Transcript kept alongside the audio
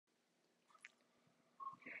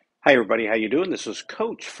Hi everybody, how you doing? This is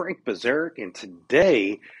Coach Frank Bisarek, and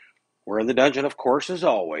today we're in the dungeon, of course, as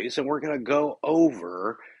always, and we're going to go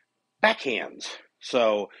over backhands.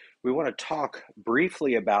 So we want to talk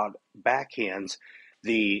briefly about backhands,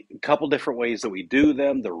 the couple different ways that we do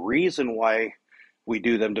them, the reason why we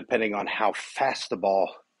do them, depending on how fast the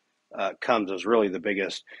ball comes, is really the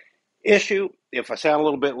biggest issue. If I sound a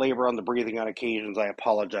little bit labor on the breathing on occasions, I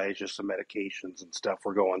apologize. Just some medications and stuff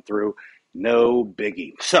we're going through. No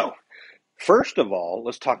biggie. So first of all,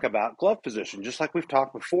 let's talk about glove position. Just like we've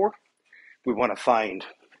talked before, we want to find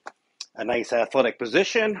a nice athletic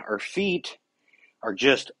position. Our feet are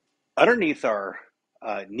just underneath our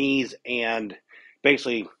knees and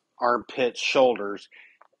basically armpits, shoulders,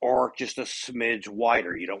 or just a smidge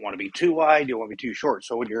wider. You don't want to be too wide, you don't want to be too short.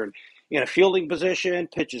 So when you're in a fielding position,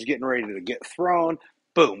 pitch is getting ready to get thrown,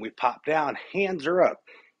 boom, we pop down, hands are up,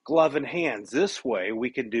 glove in hands. This way we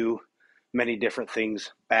can do many different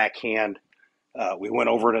things, backhand. We went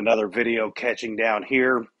over in another video catching down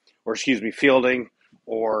here, or excuse me, fielding,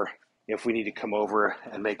 or if we need to come over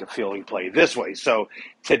and make a fielding play this way. So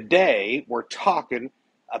today we're talking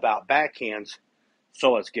about backhands,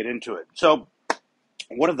 so let's get into it. So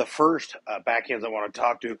one of the first backhands I want to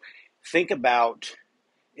talk to, think about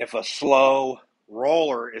if a slow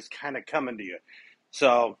roller is kind of coming to you.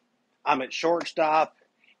 So I'm at shortstop,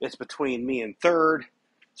 it's between me and third,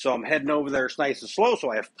 so I'm heading over there. It's nice and slow, so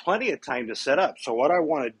I have plenty of time to set up. So what I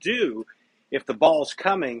want to do, if the ball's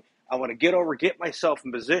coming, I want to get over, get myself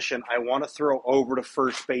in position. I want to throw over to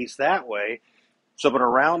first base that way. So I'm going to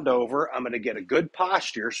round over. I'm going to get a good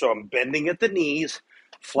posture. So I'm bending at the knees,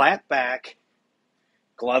 flat back,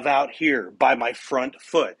 glove out here by my front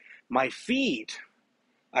foot. My feet,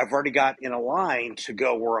 I've already got in a line to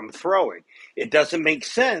go where I'm throwing. It doesn't make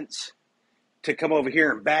sense to come over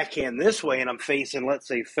here and backhand this way and I'm facing, let's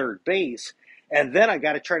say, third base, and then I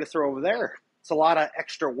got to try to throw over there. It's a lot of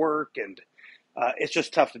extra work, and it's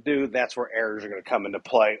just tough to do. That's where errors are going to come into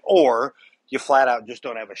play, or you flat out just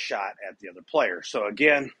don't have a shot at the other player. So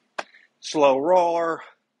again, slow roller,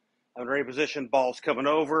 I'm in ready position, ball's coming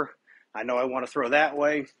over. I know I want to throw that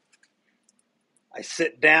way. I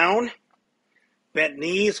sit down, bent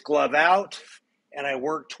knees, glove out, and I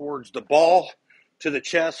work towards the ball to the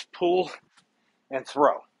chest, pull, and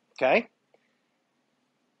throw. Okay?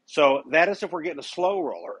 So that is if we're getting a slow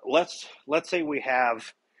roller. Let's say we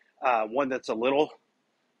have one that's a little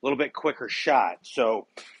bit quicker shot. So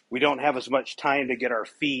we don't have as much time to get our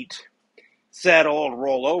feet settled,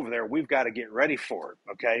 roll over there. We've got to get ready for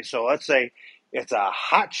it. Okay? So let's say it's a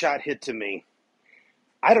hot shot hit to me.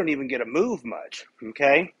 I don't even get to move much.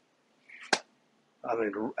 Okay?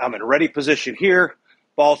 I'm in ready position here.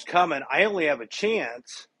 Ball's coming. I only have a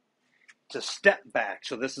chance to step back.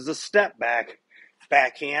 So this is a step back.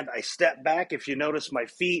 Backhand. I step back. If you notice, my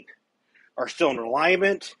feet are still in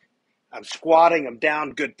alignment. I'm squatting. I'm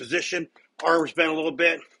down. Good position. Arms bent a little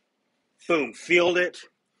bit. Boom. Field it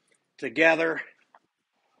together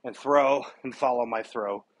and throw and follow my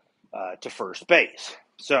throw to first base.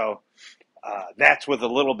 So that's with a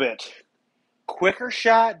little bit quicker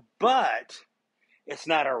shot, but it's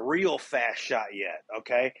not a real fast shot yet,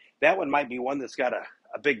 okay? That one might be one that's got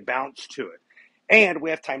a big bounce to it. And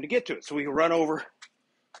we have time to get to it. So we can run over,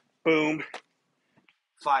 boom,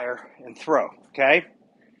 fire, and throw, okay?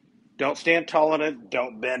 Don't stand tall in it.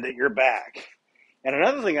 Don't bend at your back. And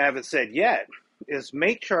another thing I haven't said yet is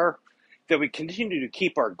make sure that we continue to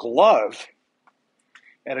keep our glove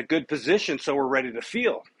at a good position so we're ready to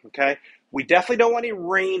field, okay? We definitely don't want any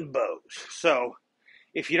rainbows. So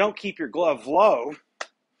if you don't keep your glove low,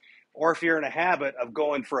 or if you're in a habit of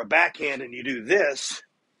going for a backhand and you do this,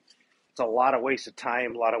 it's a lot of wasted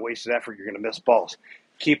time, a lot of wasted effort. You're going to miss balls.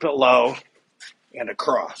 Keep it low and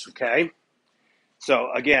across, okay?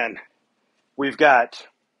 So again, we've got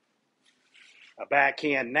a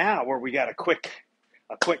backhand now where we got a quick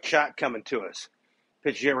shot coming to us.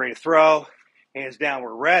 Pitch get ready to throw, hands down,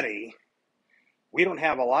 we're ready. We don't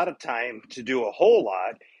have a lot of time to do a whole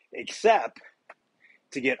lot except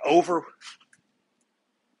to get over,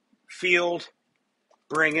 field,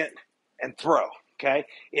 bring it, and throw, okay?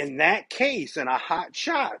 In that case, in a hot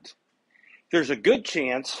shot, there's a good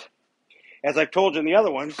chance, as I've told you in the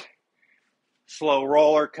other ones, slow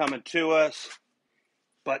roller coming to us,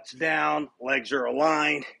 butts down, legs are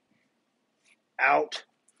aligned, out,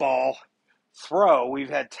 ball, throw. We've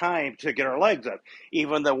had time to get our legs up.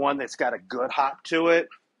 Even the one that's got a good hop to it,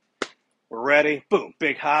 we're ready, boom,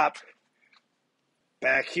 big hop,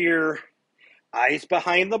 back here, eyes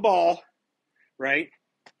behind the ball, right?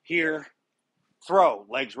 Here, throw,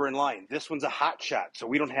 legs were in line. This one's a hot shot, so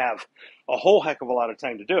we don't have a whole heck of a lot of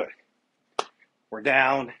time to do it. We're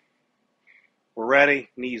down, We're ready.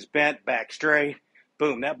 Knees bent, back straight.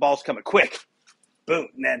 Boom, that ball's coming quick. Boom.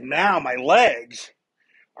 And now my legs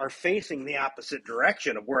are facing the opposite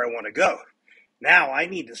direction of where I want to go. Now I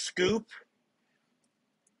need to scoop,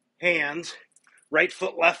 hands, right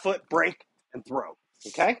foot, left foot, break, and throw.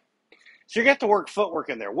 Okay? So you got to work footwork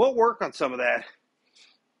in there. We'll work on some of that,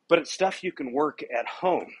 but it's stuff you can work at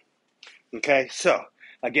home. Okay? So,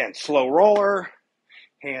 again, slow roller,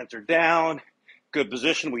 hands are down, good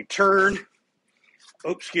position. We turn.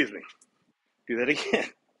 Oops, excuse me. Do that again.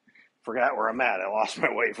 Forgot where I'm at. I lost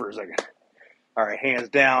my way for a second. All right, hands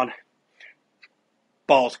down.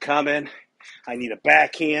 Ball's coming. I need a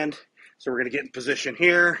backhand. So we're going to get in position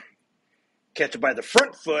here. Catch it by the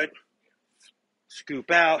front foot.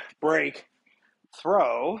 Scoop out, break,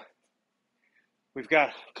 throw. We've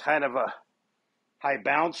got kind of a high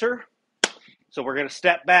bouncer. So we're going to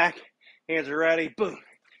step back. Hands are ready. Boom.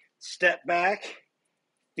 Step back.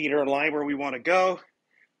 Feet are in line where we want to go.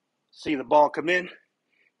 See the ball come in.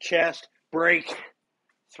 Chest, break,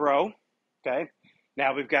 throw. Okay.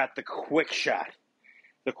 Now we've got the quick shot.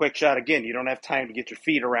 The quick shot, again, you don't have time to get your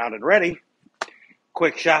feet around and ready.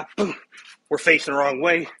 Quick shot. Boom. We're facing the wrong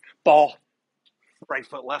way. Ball. Right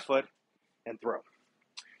foot, left foot, and throw.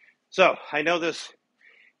 So I know this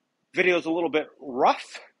video is a little bit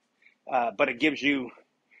rough, but it gives you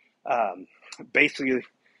basically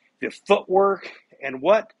the footwork and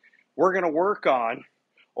what we're going to work on,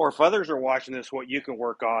 or if others are watching this, what you can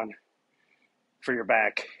work on for your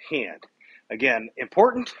back hand. Again,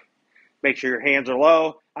 important, make sure your hands are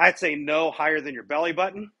low. I'd say no higher than your belly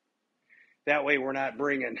button. That way we're not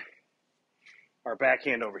bringing our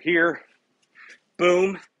backhand over here.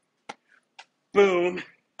 Boom, boom,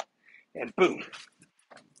 and boom.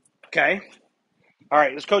 Okay? All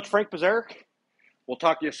right, this is Coach Frank Bisarek. We'll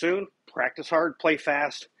talk to you soon. Practice hard, play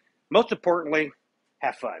fast. Most importantly,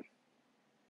 have fun.